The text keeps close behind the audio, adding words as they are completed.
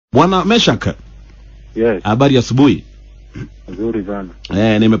Bwana Meshak. Yes. Habari asubuhi. Nzuri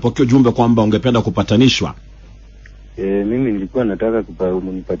sana. Nimepokea ujumbe kwamba ungependa kupatanishwa. Mimi nilikuwa nataka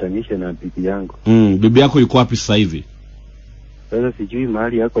kunipatanisha na bibi yangu. Bibi yako yuko wapi sasa hivi? Sasa sijui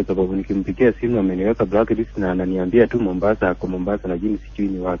mahali yako sababu nikimpigia simu ameniweka blacklist na ananiambia tu Mombasa, ako Mombasa lakini sijui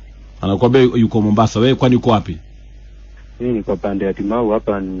ni wapi. Anakuambia yuko Mombasa. Wewe kwani uko wapi? Mimi niko pande ya Timau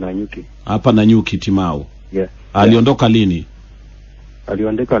hapa na Nyuki. Hapa na Nyuki Timau. Yeah. Aliondoka lini?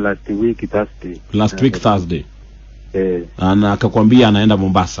 Aliondoka last week Thursday. Last week Thursday. Ana akakwambia anaenda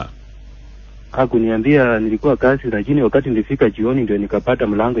Mombasa. Hakuniambia, nilikuwa kazi lakini wakati nilifika jioni ndio nikapata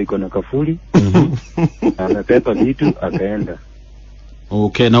mlango iko na kafuli. Anapepa vitu akaenda.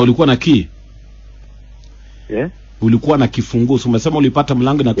 Okay, na ulikuwa na key? Ulikuwa na kifunguo. Umesema ulipata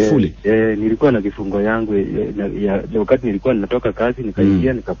mlango na kufuli? Nilikuwa na kifungo yangu wakati nilikuwa ninatoka kazi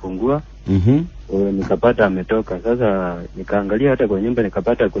nikaingia nikafungua. Nikapata ametoka. Sasa nikaangalia hata kwa nyumba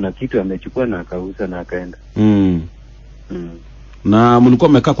nikapata kuna kitu amechukua na akauza na akaenda. Na mlikuwa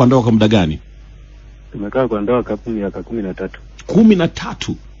mmekaa kwa ndoa kwa muda gani? Tumekaa kwa ndoa kwa miaka 13.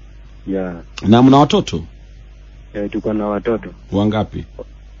 13? Yeah. Na mna watoto? Tuko na watoto. Wangapi?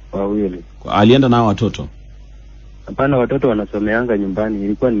 Wawili. Alienda na watoto? Hapana, watoto wanasomeanga nyumbani.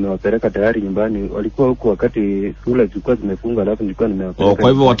 Nilikuwa nimewapeleka tayari nyumbani. Walikuwa huko wakati shule zilikuwa zimefunga alafu nilikuwa nimewapeleka. Kwa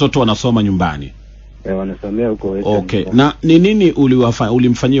hivyo watoto wanasoma nyumbani? Wanasomea huko. Okay. Na ni nini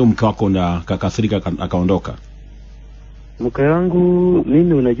ulimfanyia mke wako na kakasirika akaondoka? Mke wangu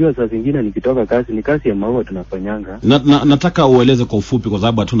mimi unajua saa zingine nikitoka kazi ni kazi ya maua tunafanyanga. Nataka ueleze kwa ufupi kwa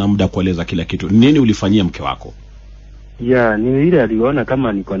sababu hatuna muda kueleza kila kitu. Nini ulifanyia mke wako? Ni ile aliona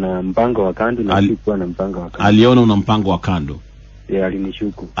kama niko na mpango wa kando na sikuwa na mpango wa kando. Aliona una mpango wa kando?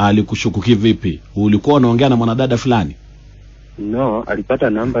 Alinishuku. Alikushuku kivipi? Ulikuwa unaongea na mwanadada fulani? No, alipata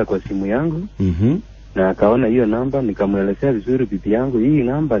namba kwa simu yangu. Na akaona hiyo namba, nikamuelezea vizuri bibi yangu hii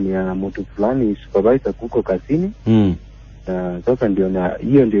namba ni ya mtu fulani supervisor kuko kazini. Sasa ndio na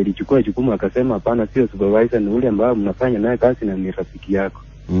hiyo ndio ilichukua jukumu akasema hapana sio supervisor ni ule ambao mnafanya naye kazi na ni rafiki yako.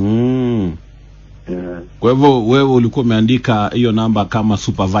 Kwa hivyo wewe ulikuwa umeandika hiyo namba kama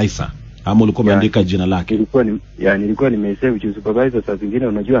supervisor ama ulikuwa umeandika jina lake? Nilikuwa nimesave juu supervisor saa zingine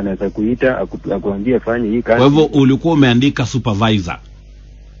unajua anaweza kuita akuambie fanye hii kazi. Kwa hivyo ulikuwa umeandika supervisor?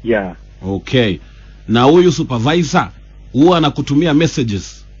 Okay. Na huyu supervisor huwa anakutumia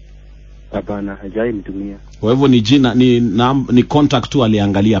messages? Hapana, hajai nitumia. Kwa hivyo ni jina ni contact tu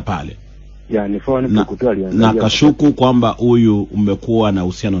aliangalia pale? Ni phone tu aliangalia. Na kashuku kwamba huyu umekuwa na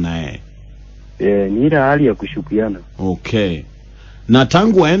uhusiano na yeye? Ni ile hali ya kushukiana. Okay. Na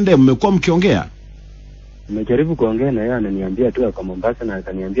tangu aende mmekuwa mkiongea? Nimejaribu kuongea na yeye ananiambia tu ako Mombasa na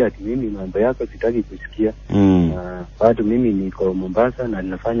akaniambia ati mimi mambo yako sitaki kusikia. Bado mimi niko Mombasa na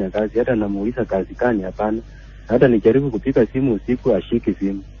ninafanya kazi, hata namuuliza kazi gani hapana. Hata nijaribu kupika simu usiku ashiki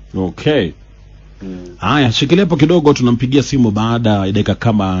simu. Okay. Haya, shikilia hapo kidogo tunampigia simu baada ya dakika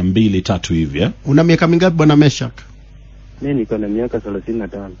kama 2-3 hivi. Una miaka mingapi bwana Meshak? Mimi niko na miaka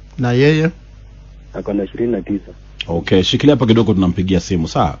 35. Na yeye? Ako na 29. Okay, shikilia hapo kidogo tunampigia simu,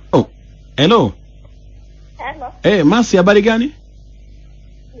 sawa? Hello. Hello. Masi, habari gani?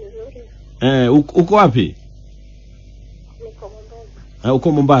 Nzuri. Uko wapi? Niko Mombasa.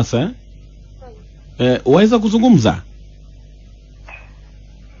 Uko Mombasa waweza kuzungumza?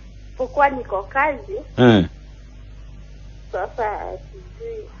 Kwa niko kazi. Sasa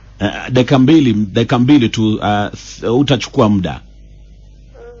sijui. Dakika mbili tu utachukua muda.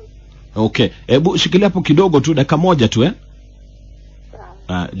 Okay. Hebu shikilia hapo kidogo tu dakika moja tu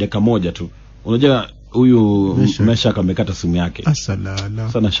dakika moja tu. Unajua huyu Meshak amekata simu yake. Asalala.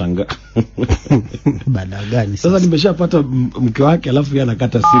 Sana shanga. Bala gani sasa? Sasa nimeshapata mke wake alafu yeye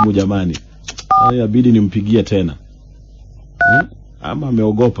anakata simu jamani. Inabidi nimpigie tena. Ama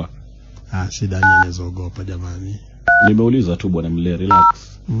ameogopa? Sidhani anaogopa jamani. Nimeuliza tu bwana mle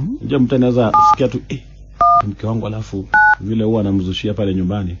relax. Unajua mtu anaweza sikia tu mke wangu alafu vile huwa anamzushia pale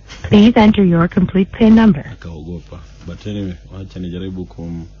nyumbani. Please enter your complete PIN number. Akaogopa. But anyway, acha nijaribu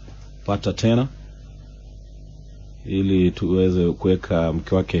kumpata tena ili tuweze kuweka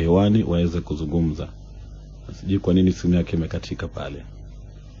mke wake hewani waweze kuzungumza. Sijui kwa nini simu yake imekatika pale.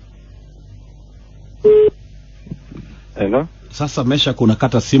 Hello? Sasa Meshak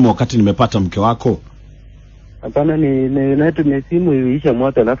unakata simu wakati nimepata mke wako? Hapana, ni simu iliisha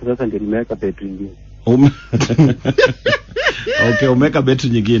moto alafu sasa ndio nimeweka betri nyingine. Okay, umeweka betri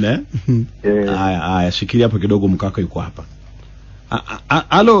nyingine Haya, shikilia hapo kidogo mke wako yuko hapa.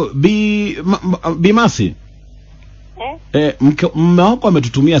 Halo, Bi Masi? Mume wako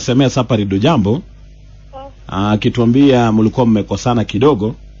ametutumia SMS hapa Radio Jambo. Akituambia mlikuwa mmekosana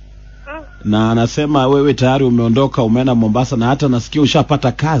kidogo. na anasema wewe tayari umeondoka, umeenda Mombasa, na hata nasikia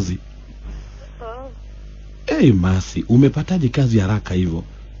ushapata kazi. Masi, umepataje kazi haraka hivyo?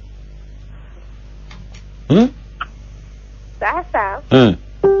 Sasa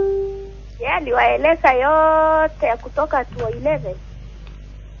yani waeleza yote ya kutoka 2011.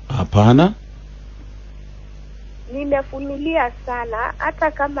 Hapana, nimefumilia sana,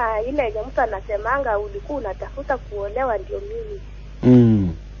 hata kama ile yenye mtu anasemanga ulikuwa unatafuta kuolewa ndio mimi.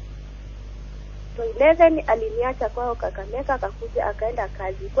 2011 aliniacha kwao Kakamega, akakuja akaenda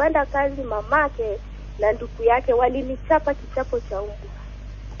kazi. Kwenda kazi mamake na ndugu yake walinichapa kichapo cha umbu.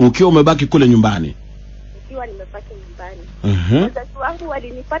 Ukiwa umebaki kule nyumbani? Nikiwa nimebaki nyumbani. Wazazi wangu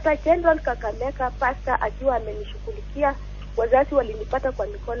walinipata General Kakamega, pasta akiwa amenishughulikia. Wazazi walinipata kwa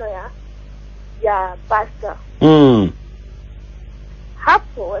mikono ya pasta.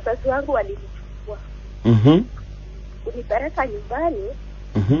 Hapo wazazi wangu walinichukua. Kunipeleka nyumbani.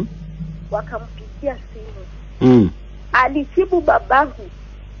 Wakampigia simu. Alijibu babangu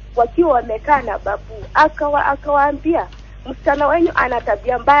wakiwa wamekaa na babu. Akawaambia msichana wenyu ana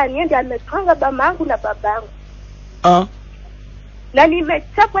tabia mbaya, niende amepanga mamangu na babangu. Na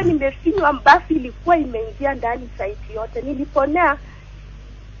nimechapwa, nimefinywa, mbafu ilikuwa imeingia ndani saiti yote. Niliponea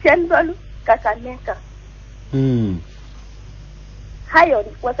General Kakamega. Hayo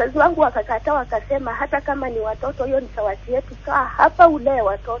wazazi wangu wakakataa, wakasema hata kama ni watoto hiyo ni sawati yetu, saa hapa ulee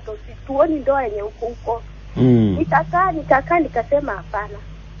watoto, situoni ndoa yenye huko. Nikakaa nikasema hapana,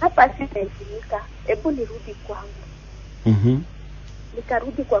 hapa sitaheshimika, hebu nirudi kwangu.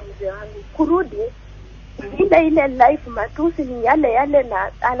 Nikarudi kwa mzee wangu. Kurudi ile life matusi ni yale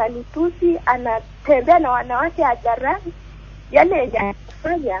na ananitusi, anatembea na wanawake hadharani, yale yenye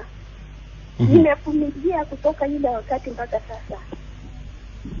kufanya. Nimevumilia kutoka ile wakati mpaka sasa.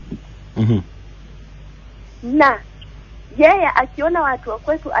 Na yeye akiona watu wa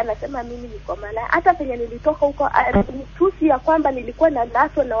kwetu anasema mimi niko malaya. Hata penye nilitoka huko anitusi ya kwamba nilikuwa na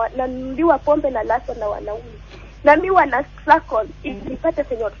laso na niliwa pombe na laso na wanaume. Na mimi wana struggle ili nipate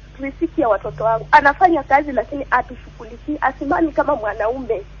penye riziki ya watoto wangu. Anafanya kazi lakini atushughulikii, asimami kama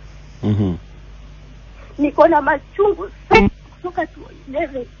mwanaume. Niko na machungu kutoka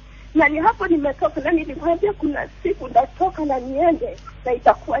 2011. Na ni hapo nimetoka, na nilimwambia kuna siku nitatoka na niende, na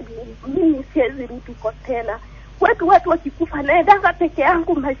itakuwa ni mimi siwezi rudi kwa tena. Watu wakikufa naendanga peke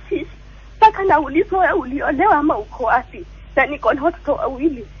yangu mashishi. Mpaka naulizwa wewe uliolewa ama uko wapi? Na niko na watoto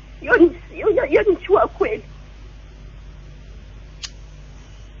wawili. Hiyo ni chua kweli.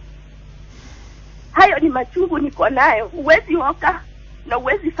 Hayo ni machungu niko nayo. Huwezi oka na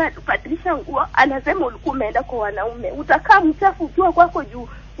huwezi kubadilisha nguo. Anasema ulikuwa umeenda kwa wanaume. Utakaa mchafu ukiwa kwako juu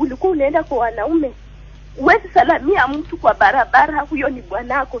ulikuwa unaenda kwa wanaume. Huwezi salamia mtu kwa barabara, huyo ni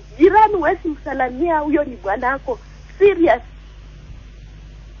bwanako. Jirani huwezi msalamia, huyo ni bwanako. Serious.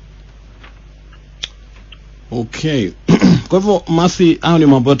 Okay. Kwa hivyo Masi, hao ni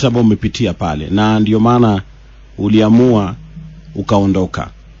mambo yote ambayo umepitia pale, na ndio maana uliamua ukaondoka.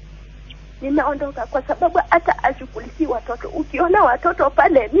 Nimeondoka kwa sababu hata ashughulikie watoto. Ukiona watoto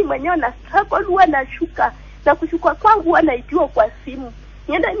pale, mimi mwenyewe na struggle, huwa nashuka, na kushuka kwangu huwa naitiwa kwa simu.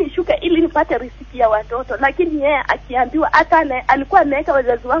 Nienda nishuke ili nipate riziki ya watoto, lakini yeye akiambiwa, hata alikuwa ameweka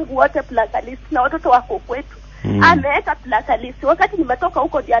wazazi wangu wote blacklist na watoto wako kwetu. Ameweka blacklist. Wakati nimetoka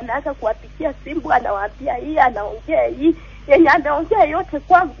huko ndio anaanza kuwapigia simu, anawaambia hii, anaongea hii, yenye anaongea yote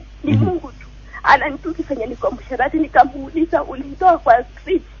kwangu ni Mungu tu. Ananituki fanya niko msherati. Nikamuuliza ulinitoa kwa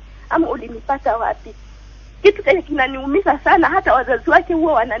street ama ulinipata wapi? Kitu kile kinaniumiza sana, hata wazazi wake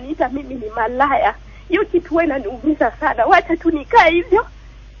huwa wananiita mimi ni malaya. Hiyo kitu huwa inaniumiza sana. Wacha tu nikae hivyo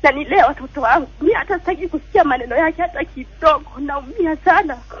na nilee watoto wangu. Mimi hata sitaki kusikia maneno yake hata kidogo, naumia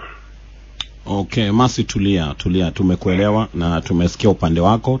sana. Okay, Masi, tulia. Tumekuelewa na tumesikia upande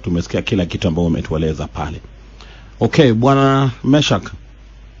wako, tumesikia kila kitu ambacho umetueleza pale. Okay, bwana Meshak.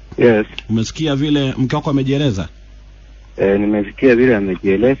 Yes. Umesikia vile mke wako amejieleza? Nimesikia vile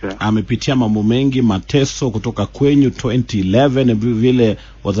amejieleza. Amepitia mambo mengi, mateso kutoka kwenyu 2011, vile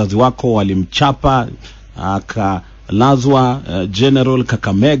wazazi wako walimchapa, akalazwa General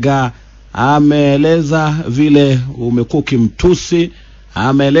Kakamega. Ameeleza vile umekuwa ukimtusi,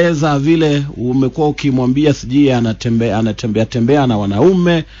 ameeleza vile umekuwa ukimwambia sijui anatembea na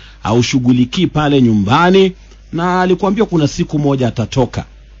wanaume, au shughuliki pale nyumbani, na alikwambia kuna siku moja atatoka,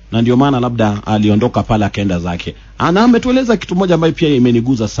 na ndio maana labda aliondoka pale akaenda zake. Ana ametueleza kitu moja ambayo pia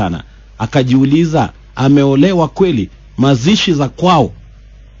imeniguza sana. Akajiuliza ameolewa kweli? Mazishi za kwao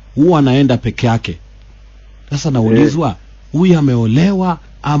huwa anaenda peke yake. Sasa naulizwa huyu ameolewa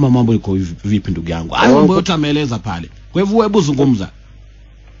ama mambo iko vipi ndugu yangu? Hayo mambo yote ameeleza pale. Kwa hivyo hebu zungumza.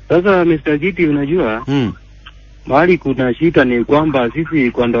 Sasa Mr. Giti, unajua mahali kuna shida ni kwamba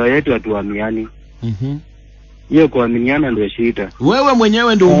sisi kwa ndoa yetu hatuaminiani. Hiyo kuaminiana ndio shida. Wewe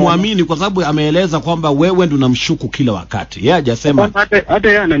mwenyewe ndio umwamini kwa sababu ameeleza kwamba wewe ndio unamshuku kila wakati. Yeye hajasema hata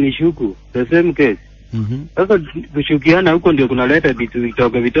yeye ananishuku. The same case. Sasa kushukiana huko ndio kunaleta vitu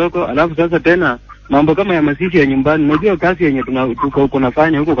vitoko, alafu sasa tena mambo kama ya masisi ya nyumbani. Unajua kazi yenye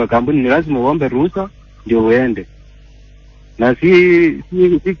tunafanya huko kwa kampuni ni lazima uombe ruhusa ndio uende. Na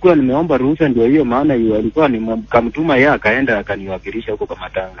si kwa nimeomba ruhusa ndio hiyo maana hiyo alikuwa ni kamtuma yeye akaenda akaniwakilisha huko kwa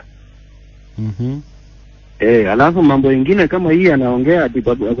matanga. Alafu mambo mengine kama hii anaongea ati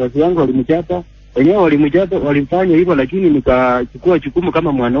wazazi wangu walimchapa. Wenyewe walimchapa, walifanya hivyo, lakini nikachukua jukumu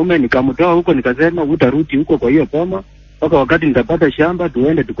kama mwanaume nikamtoa huko nikasema utarudi huko kwa hiyo poma mpaka wakati nitapata shamba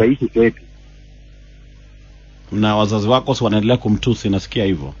tuende tukaishi kwetu. Na wazazi wako si wanaendelea kumtusi, nasikia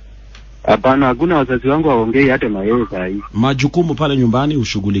hivyo? Hapana, hakuna wazazi wangu waongei hata na yeye saa hii. Majukumu pale nyumbani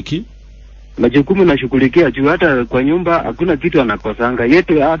ushughuliki? Majukumu nashughulikia juu hata kwa nyumba hakuna kitu anakosanga.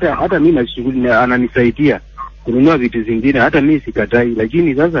 Yetu hata mimi nashughulika, ananisaidia kununua vitu zingine, hata mimi sikatai,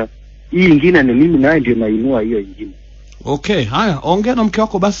 lakini sasa hii nyingine ni mimi naye ndio nainua hiyo nyingine. Okay, haya, ongea na mke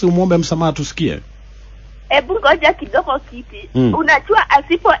wako basi umuombe msamaha tusikie. Hebu ngoja kidogo kiti. Unajua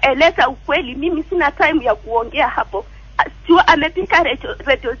asipoeleza ukweli mimi sina time ya kuongea hapo. Sio amepika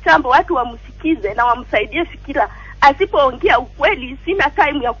radio chambo watu wamsikize na wamsaidie fikira. Asipoongea ukweli sina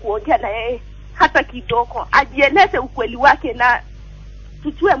time ya kuongea na yeye hata kidogo. Ajieleze ukweli wake na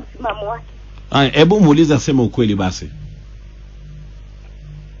tujue msimamo wake. Haya, hebu muulize aseme ukweli basi.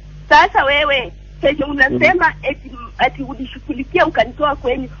 Sasa wewe kesho unasema eti ulishughulikia ukanitoa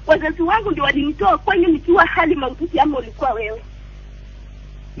kwenyu. Wazazi wangu ndio walinitoa kwenyu nikiwa hali mahututi ama ulikuwa wewe?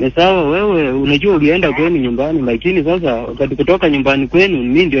 Ni sawa, wewe unajua ulienda kwenu nyumbani, lakini sasa wakati kutoka nyumbani kwenu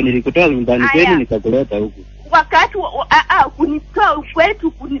mimi ndio nilikutoa nyumbani kwenu nikakuleta huku. Wakati kunitoa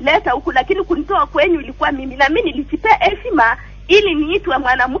kwetu kunileta huku, lakini kunitoa kwenyu ilikuwa mimi, na mimi nilijipea heshima ili niitwe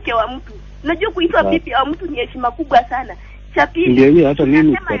mwanamke wa mtu. Unajua kuitwa bibi wa mtu ni heshima kubwa sana. Cha pili, ndio hiyo hata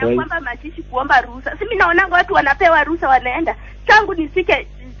mimi nasema kwamba mashishi kuomba ruhusa. Mimi naona watu wanapewa ruhusa wanaenda. Tangu nisike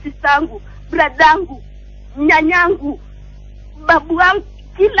sistangu, bradangu, nyanyangu, babu wangu,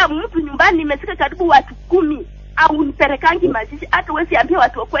 kila mtu nyumbani nimesika karibu watu 10 au niperekangi mashishi. Hata wewe siambia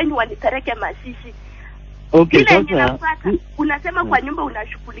watu wa kwenu wanitereke mashishi. Okay, sasa unasema kwa nyumba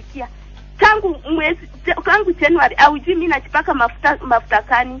unashughulikia. Tangu January au mimi nachipaka mafuta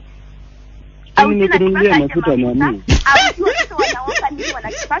kani. Au nimekununulia mafuta mami. Au watu wanaomba nini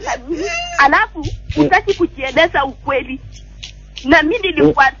wanakipaka nini? Alafu utaki kujieleza ukweli. Na mimi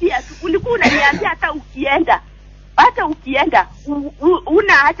nilikwambia ulikuwa unaniambia hata ukienda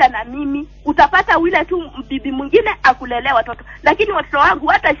una hata na mimi utapata wile tu bibi mwingine akulelea watoto, lakini watoto wangu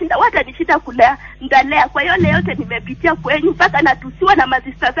watanishinda kulea ndalea. Kwa hiyo yote nimepitia kwenyu mpaka natusiwa na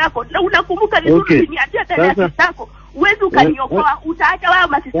masista zako, na unakumbuka vizuri uliniambia tena zako uwezi ukaniokoa, utaacha wao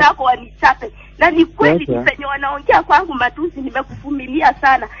masista zako wanichape. Na ni kweli penye wanaongea kwangu matusi nimekuvumilia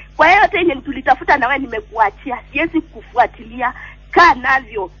sana. Kwa hiyo yote tulitafuta na wewe nimekuachia, siwezi kufuatilia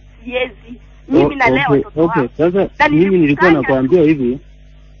navyo, siwezi. Mimi na leo watoto wangu. Sasa mimi nilikuwa nakwambia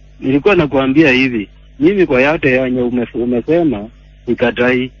hivi. Mimi kwa yote yenye umesema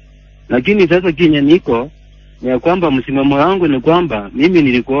nikatai. Lakini sasa kinye niko ni kwamba msimamo wangu ni kwamba mimi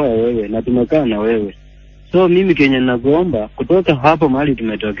nilikuoa wewe na tumekaa na wewe. So mimi kenye nakuomba kutoka hapo mahali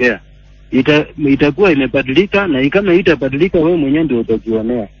tumetokea itakuwa imebadilika, na kama itabadilika wewe mwenyewe ndio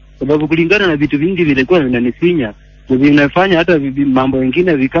utajionea. Sababu kulingana na vitu vingi vilikuwa vinanisinya, vinafanya hata mambo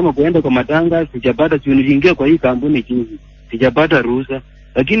mengine kama kuenda kwa matanga sijapata, niliingia kwa hii kampuni juzi sijapata ruhusa.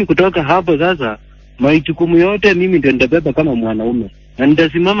 Lakini kutoka hapo sasa majukumu yote mimi ndio nitabeba kama mwanaume, na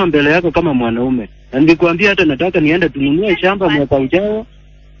nitasimama mbele yako kama mwanaume. Na nilikwambia hata nataka niende tununue shamba mwaka ujao.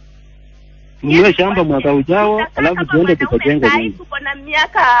 Tununue shamba mwaka ujao, alafu tuende tukajenga nyumba. Tuko na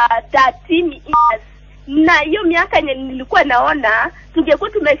miaka 13 years. Na hiyo miaka yenye nilikuwa naona tungekuwa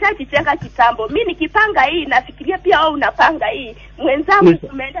tumeshajijenga kitambo. Mimi nikipanga hii nafikiria pia wewe unapanga hii. Mwenzangu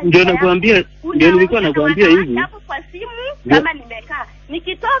tumeenda. Ndio nakwambia, ndio nilikuwa nakwambia hivi. Hapo kwa simu kama nimekaa.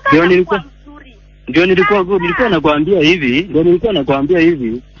 Nikitoka na kuwa mzuri. Ndio nilikuwa nakwambia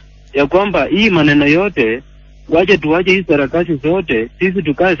hivi ya kwamba hii maneno yote tuache hizi sarakasi zote, sisi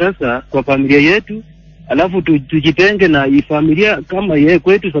tukae sasa kwa familia yetu, alafu tujitenge na familia kama yeye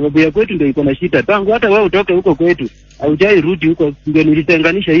kwetu, sababu ya kwetu ndio iko na shida. Tangu hata wewe utoke huko kwetu haujai rudi huko, ndio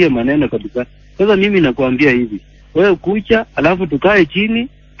nilitenganisha hiyo maneno kabisa. Sasa mimi nakwambia hivi, wewe kucha, alafu tukae chini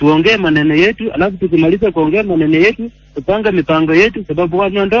tuongee maneno yetu, alafu tukimaliza kuongea maneno yetu tupanga mipango yetu, sababu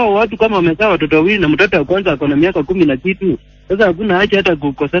wanandoa watu kama wamezaa watoto wawili na mtoto wa kwanza ako na miaka 10 na kitu. Sasa hakuna haja hata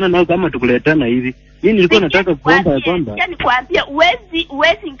kukosana nao kama tukuletana hivi. Mimi nilikuwa nataka kuomba kwamba yani kuambia uwezi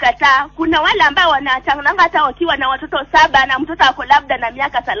nikataa. Kuna wale ambao wanaachana hata wakiwa na watoto 7 na mtoto ako labda na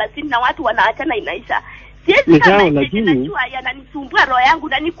miaka 30 na watu wanaachana inaisha. Siwezi kama najua yananisumbua roho yangu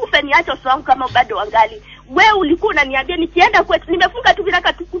na nikufe niache uso wangu kama bado wangali. Wewe ulikuwa unaniambia nikienda kwetu nimefunga tu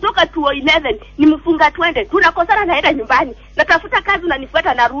viraka kutoka 211 nimfunga 20 tunakosana naenda nyumbani natafuta kazi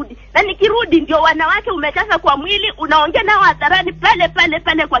unanifuata narudi na nikirudi ndio wanawake umechaza kwa mwili unaongea nao hadharani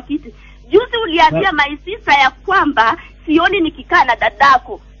pale kwa kiti. Juzi uliambia my sister ya kwamba sioni nikikaa na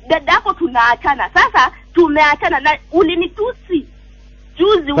dadako tunaachana. Sasa tumeachana na ulinitusi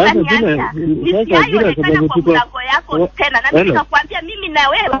juzi ukaniacha nisiaionekana kwa mlango yako tena na nikakwambia mimi na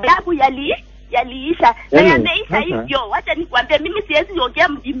wewe yangu yaliisha na yameisha hivyo. Wacha nikwambie mimi siwezi ongea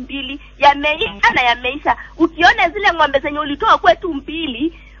mji mbili, yameisha na yameisha. Ukiona zile ng'ombe zenye ulitoa kwetu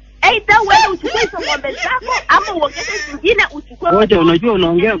mbili, aidha wewe uchukue hizo ng'ombe zako ama uongeze zingine uchukue. Ngoja, unajua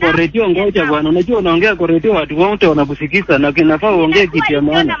unaongea kwa radio. Ngoja bwana, unajua unaongea kwa radio, watu wote wanakusikiza na kinafaa uongee kitu ya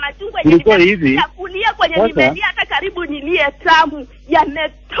maana. Ilikuwa hivi kulia kwenye nimelia hata karibu nilie tamu,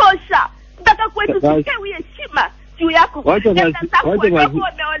 yametosha. Nataka kwetu sikewi heshima juu yako. Wacha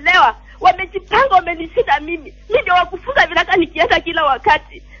wameolewa, wamejipanga, wamenishinda mimi ndio wakufunga viraka nikienda kila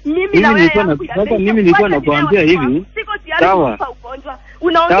wakati. Mimi na wewe sasa mimi nilikuwa nakuambia hivi. Siko tayari kufa ugonjwa.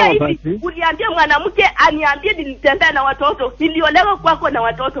 Unaongea hivi, uliambia mwanamke aniambie nilitembea na watoto, niliolewa kwako na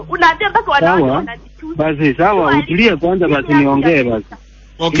watoto. Unaambia mpaka wanawake wanajitusi. Basi sawa, utulie kwanza basi niongee basi.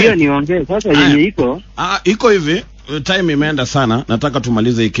 Okay, niongee sasa yenye iko hivi. Time imeenda sana. Nataka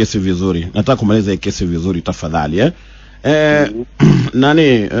tumalize hii kesi vizuri. Nataka kumaliza hii kesi vizuri tafadhali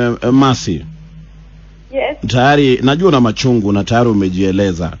nani Masi? Yes. Tayari najua na machungu na tayari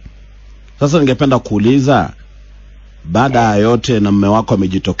umejieleza. Sasa ningependa kuuliza, baada ya yote na mume wako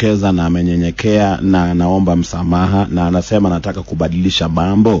amejitokeza na amenyenyekea na anaomba msamaha na anasema nataka kubadilisha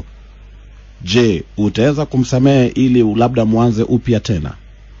mambo, je, utaweza kumsamehe ili labda muanze upya tena?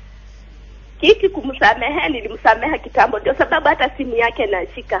 Kiki kumsamehe nilimsamehe kitambo, ndio sababu hata simu yake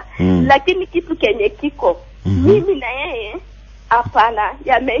nashika. Lakini kitu kenye kiko mimi na yeye hapana,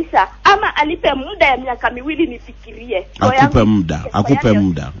 yameisha. Ama alipe muda ya miaka 2 nifikirie. Akupe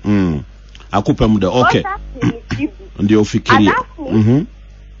muda. Okay. Ndio ufikirie.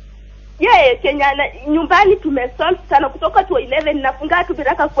 Yeye Kenya nyumbani tumesolve sana kutoka 11 nafunga tu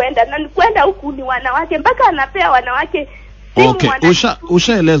biraka kwenda na kwenda huku ni wanawake mpaka anapea wanawake. Okay,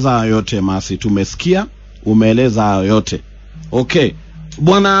 ushaeleza yote Masi, tumesikia, umeeleza yote. Okay,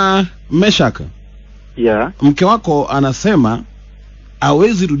 Bwana Meshaka. Yeah. Mke wako anasema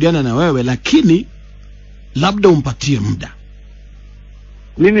hawezi rudiana na wewe lakini labda umpatie muda.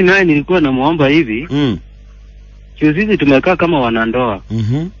 Mimi naye nilikuwa namuomba hivi. Sisi tumekaa kama wanandoa.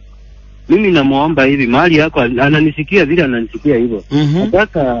 Mimi namuomba hivi, mahali yako ananisikia vile ananisikia hivyo.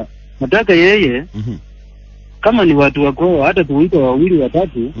 Nataka yeye kama ni watu wako hata tuite 2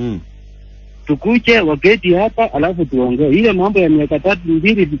 watatu. Tukuche waketi hapa alafu tuongee ile mambo ya miaka 3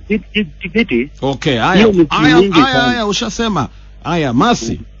 2 Okay, haya ushasema. Haya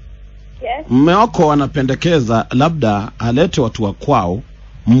Masi. Yes. Mume wako anapendekeza labda alete watu wa kwao,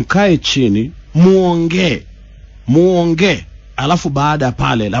 mkae chini, muongee. Alafu baada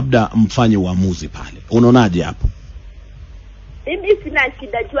pale labda mfanye uamuzi pale. Unaonaje hapo? Mimi sina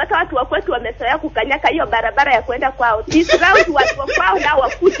shida juu hata watu wa kwetu wamezoea kukanyaka hiyo barabara ya kwenda kwao. This round watu wa kwao nao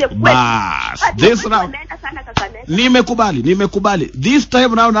wakuje kwetu. This round nimekubali. This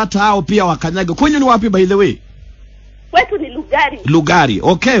time round hata hao pia wakanyage. Kwenye ni wapi by the way? Kwetu ni Lugari.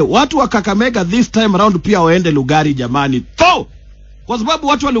 Okay, watu wa Kakamega this time round pia waende Lugari jamani. Kwa sababu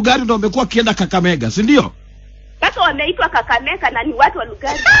watu wa Lugari ndio wamekuwa kienda Kakamega, si ndio? Sasa wameitwa Kakamega na ni watu wa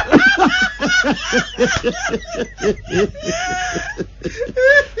Lugari.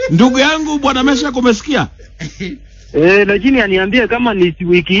 Ndugu yangu Bwana Mesha, kumesikia? Lakini aniambie kama ni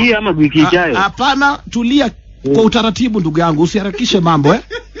wiki hii ama wiki ijayo. Hapana, tulia kwa utaratibu ndugu yangu, usiharakishe mambo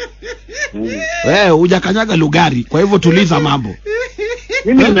hujakanyaga Lugari, kwa hivyo tuliza mambo.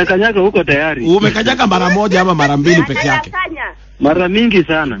 Mimi nimekanyaga huko tayari. Umekanyaga mara moja ama mara 2 peke yake? Mara mingi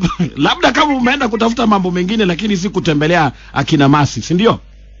sana. Labda kama umeenda kutafuta mambo mengine lakini si kutembelea akina Masi, si ndio?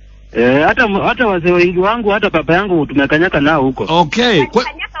 Hata wazee wengi wangu, hata baba yangu tumekanyaka nao huko. Okay.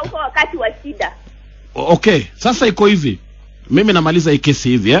 Kanyaka huko wakati wa shida. Okay, sasa iko hivi. Mimi namaliza hii kesi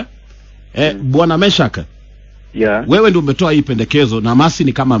hivi Bwana Meshaka. Yeah. Wewe ndio umetoa hii pendekezo na Masi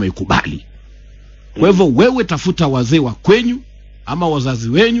ni kama ameikubali. Kwa hivyo wewe tafuta wazee wa kwenyu ama wazazi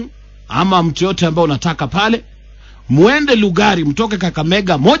wenyu ama mtu yote ambao unataka pale, muende Lugari, mtoke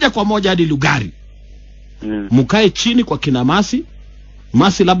Kakamega moja kwa moja hadi Lugari. Mkae chini kwa kina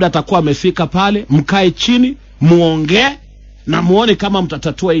Masi labda atakuwa amefika pale, mkae chini, muongee na muone kama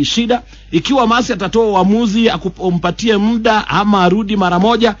mtatatua hii shida. Ikiwa Masi atatoa uamuzi akumpatie muda ama arudi mara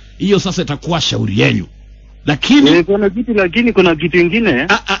moja, hiyo sasa itakuwa shauri yenu. Lakini kuna kitu kingine.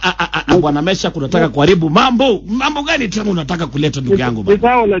 Bwana Mesha, kunataka kuharibu mambo gani tena unataka kuleta ndugu yangu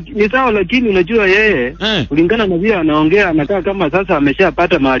bwana? Ni sawa, lakini unajua yeye kulingana na vile anaongea anakaa kama sasa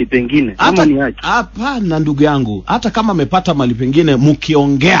ameshapata mahali pengine. Kama ni aje? Hapana ndugu yangu, hata kama amepata mahali pengine,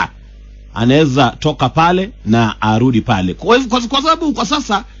 mkiongea anaweza toka pale na arudi pale. Kwa sababu kwa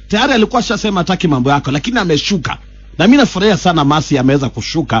sasa tayari alikuwa ashasema hataki mambo yako, lakini ameshuka. Na mimi nafurahia sana Masi ameweza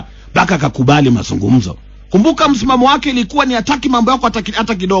kushuka mpaka akakubali mazungumzo. Kumbuka msimamo wake ilikuwa ni hataki mambo yako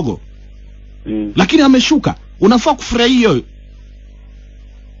hata kidogo. Lakini ameshuka. Unafaa kufurahia hiyo.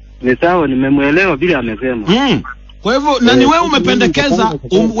 Ni sawa, nimemuelewa vile amesema. Kwa hivyo na ni wewe umependekeza,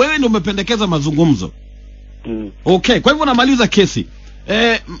 wewe ndio umependekeza mazungumzo. Okay, kwa hivyo namaliza kesi.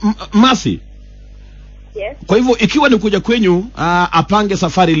 Masi. Yes. Kwa hivyo ikiwa ni kuja kwenyu, apange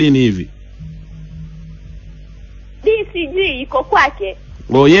safari lini hivi? DCG iko kwake.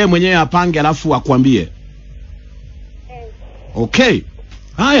 Yeye mwenyewe apange alafu akwambie. Okay.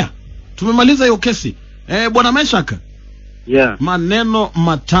 Haya, tumemaliza hiyo kesi. Bwana Meshaka. Yeah. Maneno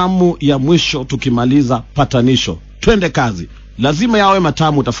matamu ya mwisho tukimaliza patanisho. Twende kazi. Lazima yawe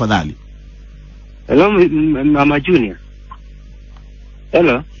matamu tafadhali. Hello Mama Junior.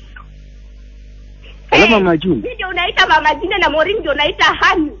 Hello Mama Junior. Ndio unaita Mama Junior na Morin ndio unaita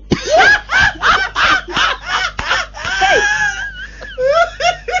Hani.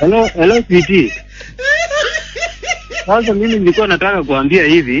 Hello sweetie. Sasa mimi nilikuwa nataka kuambia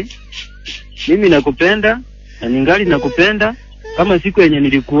hivi. Mimi nakupenda na ningali nakupenda kama siku yenye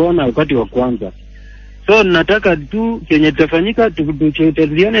nilikuona wakati wa kwanza. So nataka tu kenye tutafanyika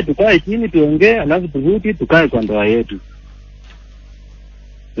tuchoteliane, tukae chini tuongee, alafu turudi tukae kwa ndoa yetu.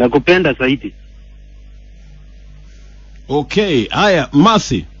 Nakupenda zaidi. Okay, haya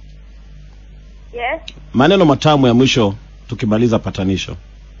Masi. Yes. Maneno matamu ya mwisho tukimaliza patanisho.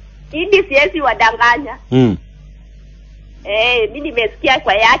 Hivi siwezi wadanganya. Mimi nimesikia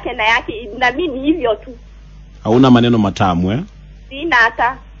kwa yake na mimi ni hivyo tu. Hauna maneno matamu Sina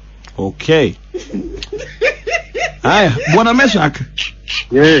hata. Okay. Haya, Bwana Meshak.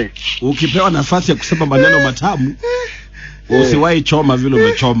 Ukipewa nafasi ya kusema maneno matamu, usiwahi choma vile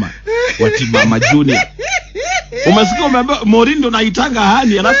umechoma wati Mama Junior. Umesikia umeambia Morindo naitanga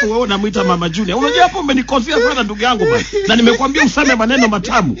Hani alafu wewe unamuita Mama Junior. Unajua hapo umenikosea sana ndugu yangu bwana. Na nimekwambia useme maneno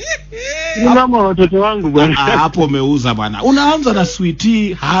matamu. Ni mama watoto wangu bwana. Hapo umeuza bwana. Unaanza na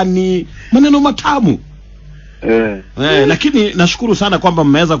sweetie, Hani, maneno matamu. Lakini nashukuru sana kwamba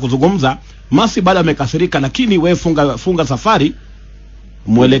mmeweza kuzungumza. Masi bado amekasirika, lakini wewe funga safari.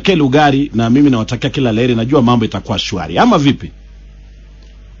 Muelekee Lugari na mimi nawatakia kila laheri, najua mambo itakuwa shwari. Ama vipi?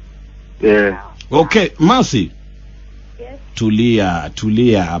 Okay, Masi.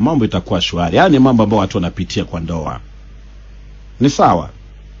 Tulia, mambo itakuwa shwari. Yaani mambo ambayo watu wanapitia kwa ndoa. Ni sawa?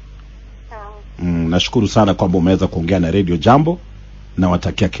 Nashukuru sana kwamba umeweza kuongea na Radio Jambo na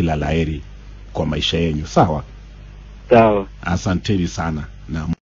watakia kila laheri kwa maisha yenu. Sawa? Sawa. Asanteni sana. Na